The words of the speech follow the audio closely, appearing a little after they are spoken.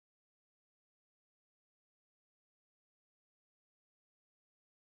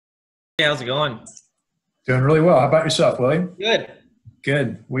How's it going? Doing really well. How about yourself, William? Good.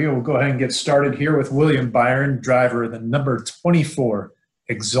 Good. We will go ahead and get started here with William Byron, driver of the number 24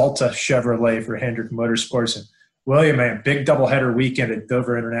 Exalta Chevrolet for Hendrick Motorsports. And William, a big doubleheader weekend at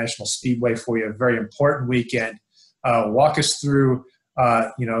Dover International Speedway for you, a very important weekend. Walk us through,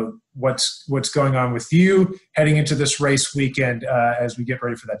 what's going on with you heading into this race weekend as we get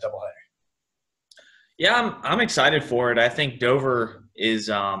ready for that doubleheader. Yeah, I'm excited for it. I think Dover is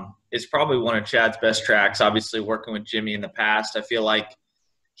probably one of Chad's best tracks. Obviously, working with Jimmy in the past, I feel like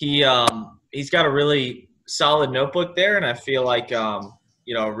he's got a really solid notebook there, and I feel like a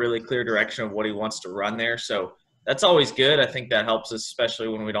really clear direction of what he wants to run there. So that's always good. I think that helps us, especially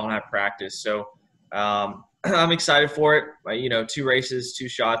when we don't have practice. So I'm excited for it. Two races, two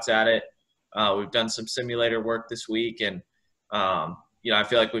shots at it. We've done some simulator work this week, and I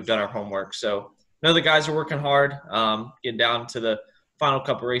feel like we've done our homework. So I know the guys are working hard, getting down to the final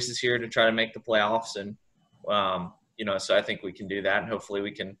couple races here to try to make the playoffs. And, so I think we can do that. And hopefully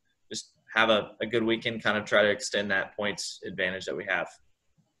we can just have a good weekend, kind of try to extend that points advantage that we have.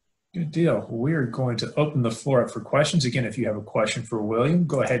 Good deal. We're going to open the floor up for questions. Again, if you have a question for William,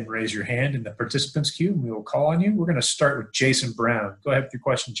 go ahead and raise your hand in the participants queue, and we will call on you. We're going to start with Jason Brown. Go ahead with your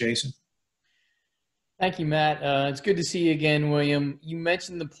question, Jason. Thank you, Matt. It's good to see you again, William. You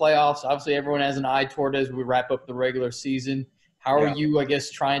mentioned the playoffs. Obviously, everyone has an eye toward it as we wrap up the regular season. How are you,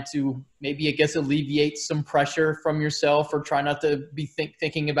 trying to alleviate some pressure from yourself, or try not to be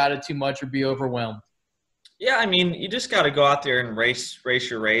thinking about it too much or be overwhelmed? Yeah, you just got to go out there and race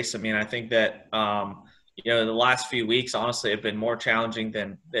your race. I think that, the last few weeks, honestly, have been more challenging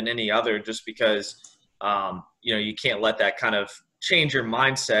than any other, just because, you can't let that kind of change your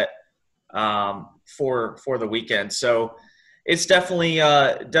mindset for the weekend. So it's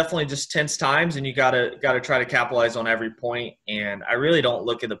definitely just tense times, and you gotta try to capitalize on every point. And I really don't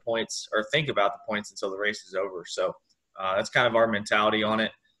look at the points or think about the points until the race is over. So that's kind of our mentality on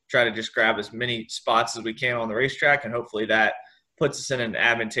it. Try to just grab as many spots as we can on the racetrack, and hopefully that puts us in an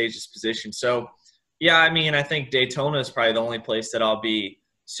advantageous position. So yeah, I think Daytona is probably the only place that I'll be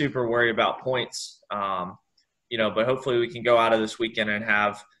super worried about points. But hopefully we can go out of this weekend and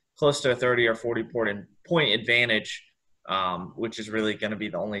have close to a 30 or 40 point advantage, which is really going to be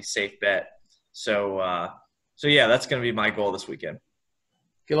the only safe bet. So yeah, that's going to be my goal this weekend.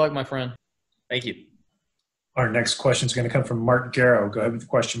 Good luck, my friend. Thank you. Our next question is going to come from Mark Garrow. Go ahead with the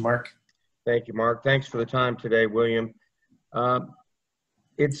question, Mark. Thank you, Mark. Thanks for the time today, William.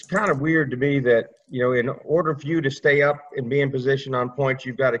 It's kind of weird to me that, in order for you to stay up and be in position on points,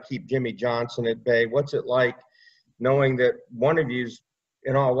 you've got to keep Jimmy Johnson at bay. What's it like knowing that one of you's,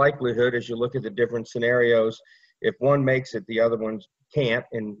 in all likelihood, as you look at the different scenarios, if one makes it, the other ones can't?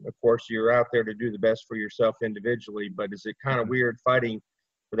 And, of course, you're out there to do the best for yourself individually, but is it kind of weird fighting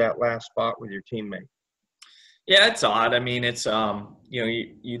for that last spot with your teammate? Yeah, it's odd. It's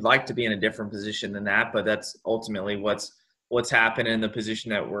you'd like to be in a different position than that, but that's ultimately what's happened in the position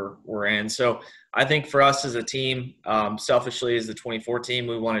that we're in. So I think for us as a team, selfishly as the 24 team,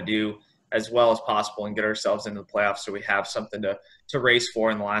 we want to do as well as possible and get ourselves into the playoffs, so we have something to race for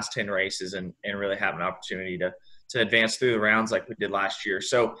in the last 10 races and really have an opportunity to advance through the rounds like we did last year.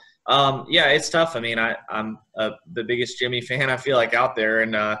 So yeah, it's tough. I'm the biggest Jimmy fan I feel like out there,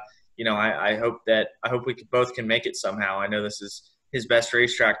 and I hope we both can make it somehow. I know this is his best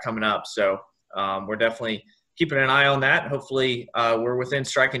racetrack coming up, so we're definitely keeping an eye on that. Hopefully we're within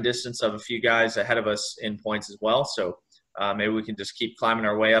striking distance of a few guys ahead of us in points as well. So maybe we can just keep climbing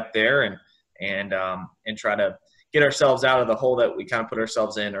our way up there and try to get ourselves out of the hole that we kind of put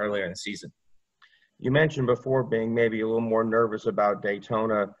ourselves in earlier in the season. You mentioned before being maybe a little more nervous about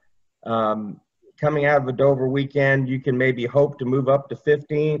Daytona. Coming out of the Dover weekend, you can maybe hope to move up to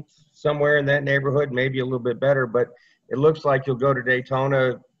 15th, somewhere in that neighborhood, maybe a little bit better. But it looks like you'll go to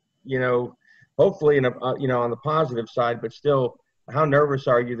Daytona, hopefully on the positive side. But still, how nervous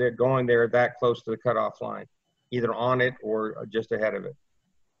are you that going there that close to the cutoff line, either on it or just ahead of it?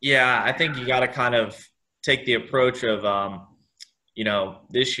 Yeah, I think you got to kind of take the approach of,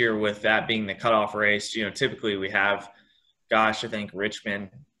 this year with that being the cutoff race. Typically we have, I think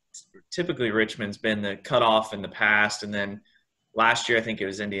Richmond's been the cutoff in the past, and then last year I think it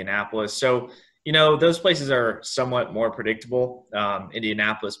was Indianapolis. So, those places are somewhat more predictable.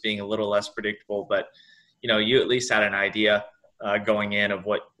 Indianapolis being a little less predictable, but you at least had an idea going in of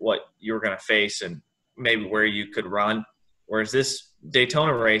what you were going to face and maybe where you could run. Whereas this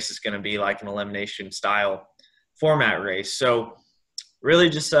Daytona race is going to be like an elimination style format race. So really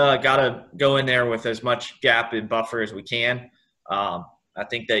just got to go in there with as much gap and buffer as we can. I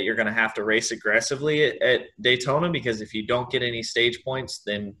think that you're going to have to race aggressively at Daytona, because if you don't get any stage points,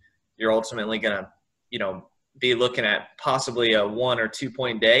 then you're ultimately going to, be looking at possibly a 1 or 2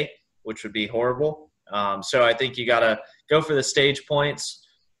 point day, which would be horrible. So I think you got to go for the stage points.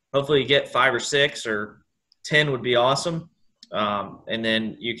 Hopefully you get 5 or 6 or 10 would be awesome. And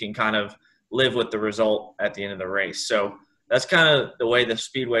then you can kind of live with the result at the end of the race. So that's kind of the way the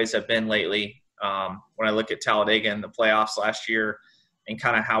speedways have been lately. When I look at Talladega in the playoffs last year and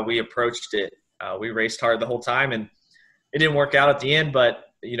kind of how we approached it, we raced hard the whole time, and it didn't work out at the end, but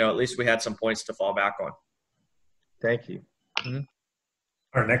at least we had some points to fall back on. Thank you. Mm-hmm.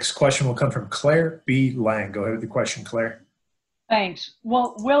 Our next question will come from Claire B. Lang. Go ahead with the question, Claire. Thanks.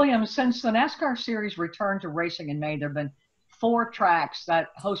 Well, William, since the NASCAR series returned to racing in May, there have been 4 tracks that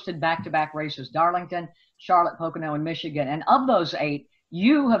hosted back-to-back races: Darlington, Charlotte, Pocono, and Michigan. And of those 8,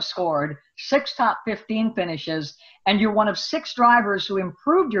 you have scored 6 top 15 finishes, and you're one of 6 drivers who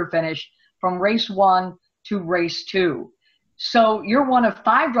improved your finish from race 1 to race 2. So you're one of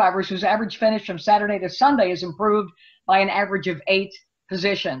 5 drivers whose average finish from Saturday to Sunday is improved by an average of 8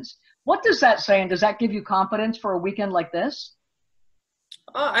 positions. What does that say, and does that give you confidence for a weekend like this?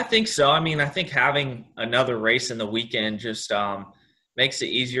 I think so. I mean, I think having another race in the weekend just makes it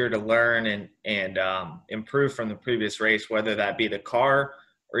easier to learn and improve from the previous race, whether that be the car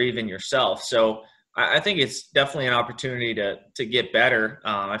or even yourself. So I think it's definitely an opportunity to get better.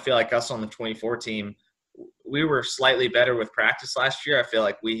 I feel like us on the 24 team, we were slightly better with practice last year. I feel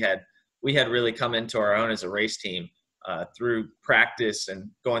like we had really come into our own as a race team through practice and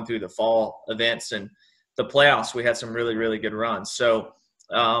going through the fall events and the playoffs. We had some really, really good runs. So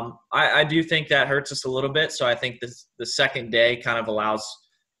I do think that hurts us a little bit. So I think the second day kind of allows,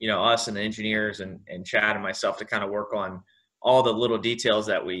 us and the engineers and Chad and myself to kind of work on all the little details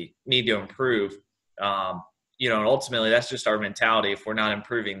that we need to improve. And ultimately that's just our mentality. If we're not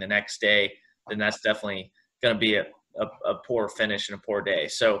improving the next day, then that's definitely going to be a poor finish and a poor day.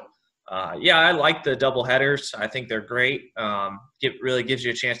 So, I like the double headers. I think they're great. It really gives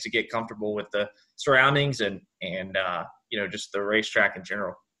you a chance to get comfortable with the surroundings and just the racetrack in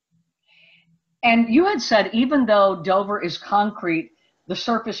general. And you had said even though Dover is concrete, the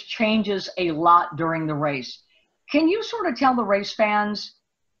surface changes a lot during the race. Can you sort of tell the race fans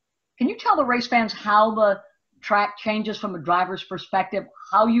how the track changes from a driver's perspective,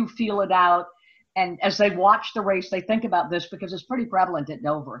 how you feel it out, and as they watch the race, they think about this because it's pretty prevalent at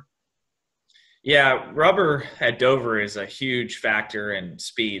Dover? Yeah, rubber at Dover is a huge factor in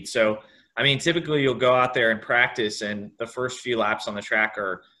speed. So, I mean, typically you'll go out there and practice, and the first few laps on the track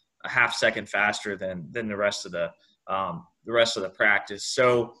are a half second faster than the rest of the practice.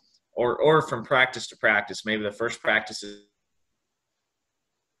 So, or from practice to practice, maybe the first practice is.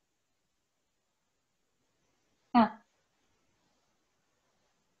 Yeah.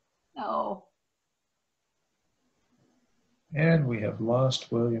 No. And we have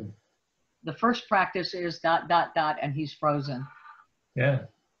lost William. The first practice is ... and he's frozen. Yeah.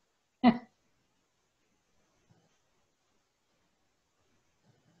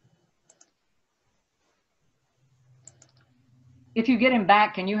 If you get him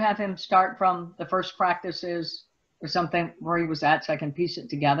back, can you have him start from the first practices or something where he was at so I can piece it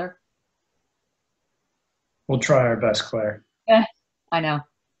together? We'll try our best, Claire. I know.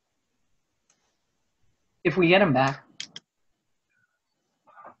 If we get him back.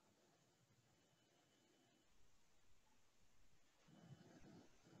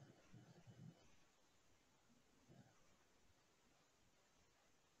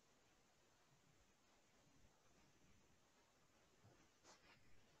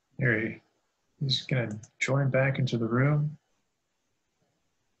 He's going to join back into the room.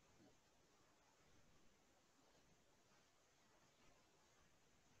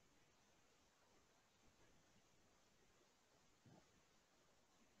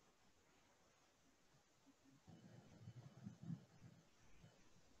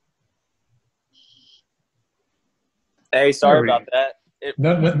 Hey, sorry about that.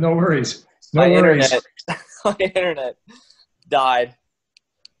 No worries. No worries. My internet died.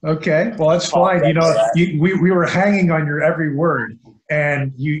 Okay, well, that's fine. We were hanging on your every word,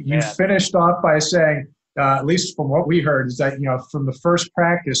 and you finished off by saying, at least from what we heard, is that from the first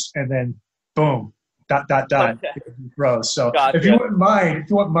practice and then boom, ... Okay. Rose. So Gotcha. if you wouldn't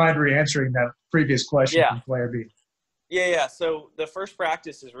mind re-answering that previous question from Claire B. Yeah. So the first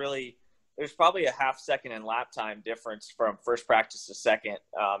practice is really, there's probably a half second in lap time difference from first practice to second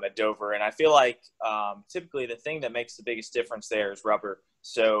at Dover. And I feel like typically the thing that makes the biggest difference there is rubber.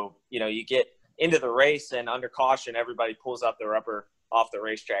 So, you get into the race and under caution, everybody pulls out the rubber off the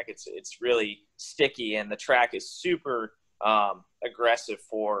racetrack. It's really sticky, and the track is super aggressive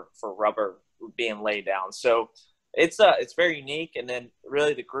for rubber being laid down. So it's very unique. And then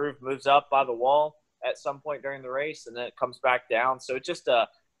really the groove moves up by the wall at some point during the race, and then it comes back down. So it's just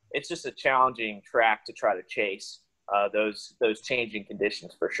a challenging track to try to chase those changing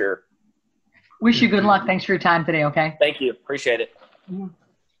conditions for sure. Wish you good luck. Thanks for your time today. Okay. Thank you. Appreciate it.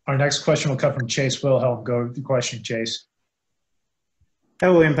 Our next question will come from Chase Wilhelm. Go with the question, Chase. Hey,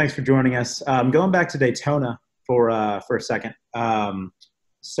 William. Thanks for joining us. Going back to Daytona for a second.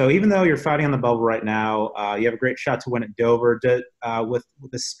 So even though you're fighting on the bubble right now, you have a great shot to win at Dover. With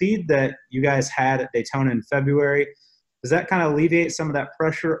the speed that you guys had at Daytona in February, does that kind of alleviate some of that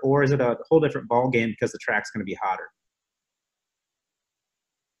pressure, or is it a whole different ball game because the track's going to be hotter?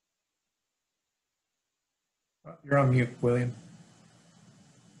 You're on mute, William.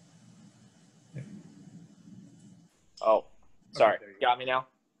 Oh, sorry. Got me now?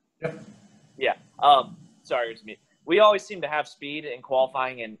 Yep. Yeah. Sorry, it was me. We always seem to have speed in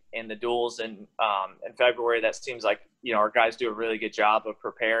qualifying and the duels in February. That seems like, our guys do a really good job of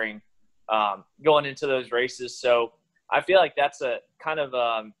preparing going into those races. So I feel like that's a kind of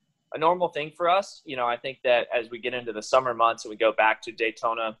a normal thing for us. I think that as we get into the summer months and we go back to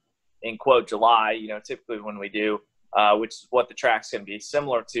Daytona in quote July, typically when we do, which is what the track's going to be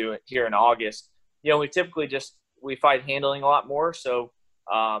similar to here in August, we typically we fight handling a lot more. So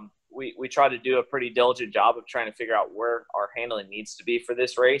we try to do a pretty diligent job of trying to figure out where our handling needs to be for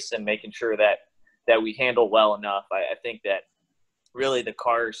this race and making sure that we handle well enough. I think that really the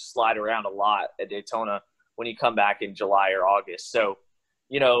cars slide around a lot at Daytona when you come back in July or August. So,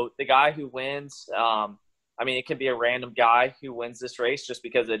 the guy who wins, it can be a random guy who wins this race just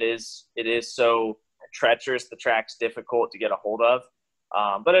because it is so treacherous. The track's difficult to get a hold of.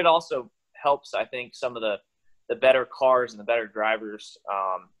 But it also helps, I think, some of the better cars and the better drivers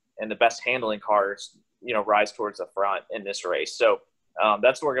and the best handling cars, rise towards the front in this race. So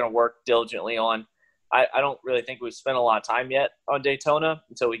that's what we're going to work diligently on. I don't really think we've spent a lot of time yet on Daytona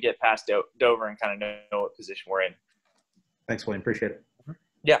until we get past Dover and kind of know what position we're in. Thanks, William. Appreciate it.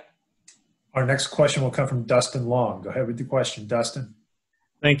 Yeah. Our next question will come from Dustin Long. Go ahead with the question, Dustin.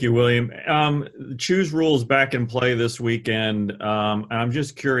 Thank you, William. Choose rules back in play this weekend. I'm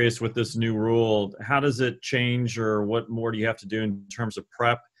just curious with this new rule, how does it change, or what more do you have to do in terms of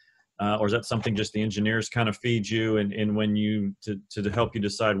prep? Or is that something just the engineers kind of feed you and when you to help you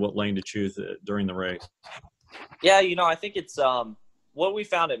decide what lane to choose during the race? Yeah, I think it's what we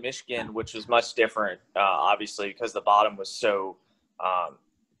found at Michigan, which was much different, obviously, because the bottom was so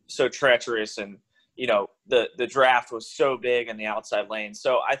treacherous and, the draft was so big in the outside lane.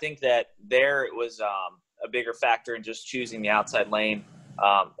 So I think that there it was a bigger factor in just choosing the outside lane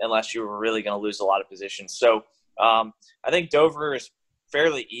unless you were really going to lose a lot of positions. So I think Dover is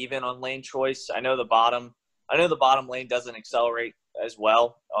fairly even on lane choice. I know the bottom lane doesn't accelerate as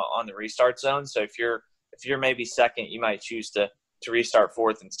well on the restart zone. So if you're maybe second, you might choose to restart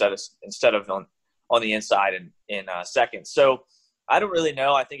fourth instead of on the inside in second. So I don't really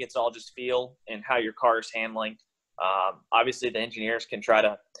know. I think it's all just feel and how your car is handling. Obviously, the engineers can try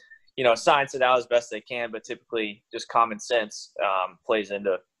to, science it out as best they can, but typically just common sense plays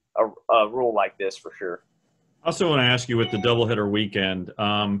into a rule like this for sure. I also want to ask you with the doubleheader weekend,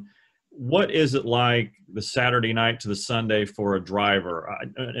 what is it like the Saturday night to the Sunday for a driver?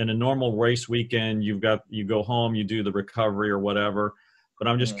 In a normal race weekend, you go home, you do the recovery or whatever, but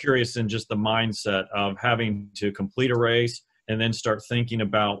I'm just curious in just the mindset of having to complete a race and then start thinking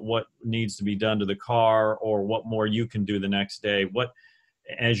about what needs to be done to the car or what more you can do the next day.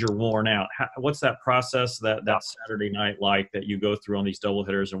 As you're worn out, what's that process that Saturday night like that you go through on these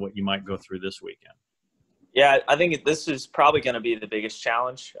doubleheaders and what you might go through this weekend? Yeah, I think this is probably going to be the biggest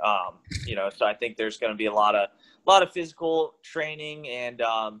challenge. So I think there's going to be a lot of physical training and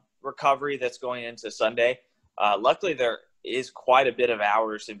recovery that's going into Sunday. Luckily, there is quite a bit of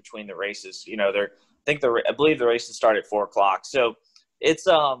hours in between the races. I believe the races start at 4:00. So it's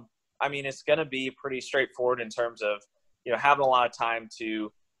it's going to be pretty straightforward in terms of having a lot of time to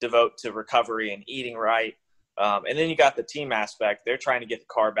devote to recovery and eating right. And then you got the team aspect. They're trying to get the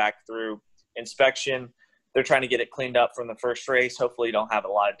car back through inspection. They're trying to get it cleaned up from the first race. Hopefully you don't have a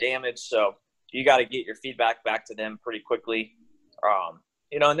lot of damage. So you got to get your feedback back to them pretty quickly.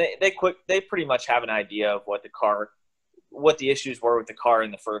 And they pretty much have an idea of what the issues were with the car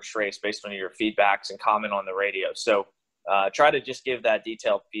in the first race based on your feedbacks and comment on the radio. So try to just give that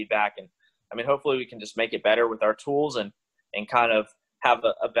detailed feedback. And hopefully we can just make it better with our tools and kind of have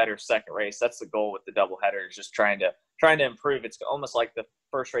a better second race. That's the goal with the doubleheader, is just trying to improve. It's almost like the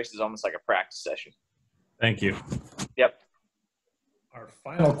first race is almost like a practice session. Thank you. Yep. Our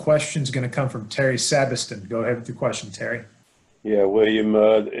final question is going to come from Terry Sabiston. Go ahead with your question, Terry. Yeah, William,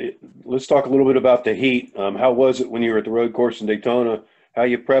 let's talk a little bit about the heat. How was it when you were at the road course in Daytona? How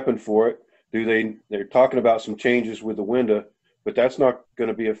you prepping for it? They're talking about some changes with the window, but that's not going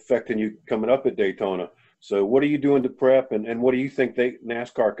to be affecting you coming up at Daytona. So what are you doing to prep, and what do you think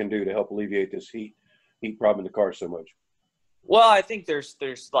NASCAR can do to help alleviate this heat problem in the car so much? Well, I think there's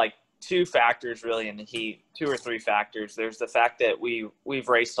like two factors really in the heat, two or three factors. There's the fact that we've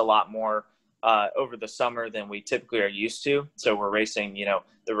raced a lot more over the summer than we typically are used to. So we're racing,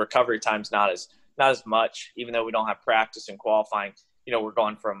 the recovery time's not as much, even though we don't have practice and qualifying. We're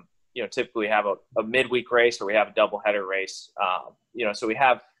going from, typically have a midweek race or we have a doubleheader race. So we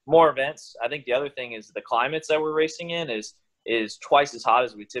have more events. I think the other thing is the climates that we're racing in is twice as hot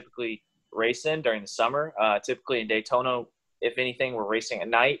as we typically race in during the summer. Typically in Daytona, if anything, we're racing at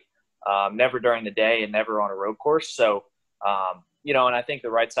night, never during the day and never on a road course. So, and I think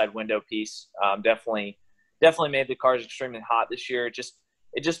the right side window piece definitely made the cars extremely hot this year. It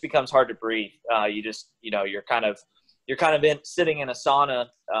just becomes hard to breathe. You're kind of sitting in a sauna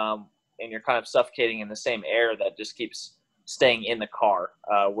and you're kind of suffocating in the same air that just keeps staying in the car.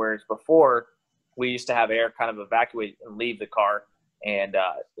 Whereas before we used to have air kind of evacuate and leave the car, and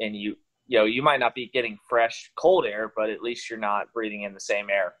you might not be getting fresh cold air, but at least you're not breathing in the same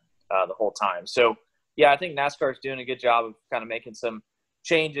air the whole time. So yeah, I think NASCAR is doing a good job of kind of making some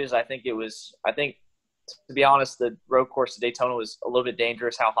changes. I think to be honest, the road course of Daytona was a little bit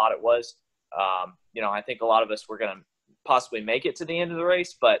dangerous how hot it was. I think a lot of us were going to possibly make it to the end of the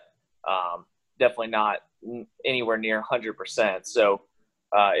race, but definitely not anywhere near 100%. So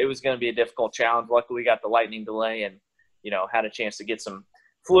it was going to be a difficult challenge. Luckily, we got the lightning delay and, had a chance to get some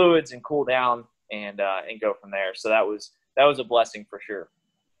fluids and cool down and go from there. So that was a blessing for sure.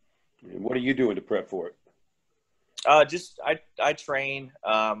 What are you doing to prep for it? I train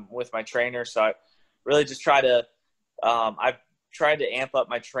with my trainer, so I really just try to I've tried to amp up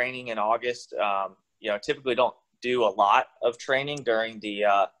my training in August. Typically don't do a lot of training during the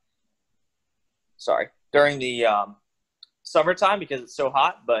summertime because it's so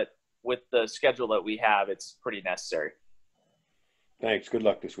hot, but with the schedule that we have, it's pretty necessary. Thanks. Good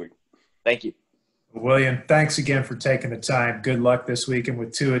luck this week. Thank you. William, thanks again for taking the time. Good luck this weekend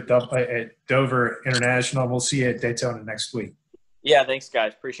with two at Dover International. We'll see you at Daytona next week. Yeah, thanks,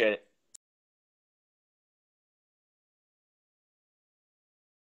 guys. Appreciate it.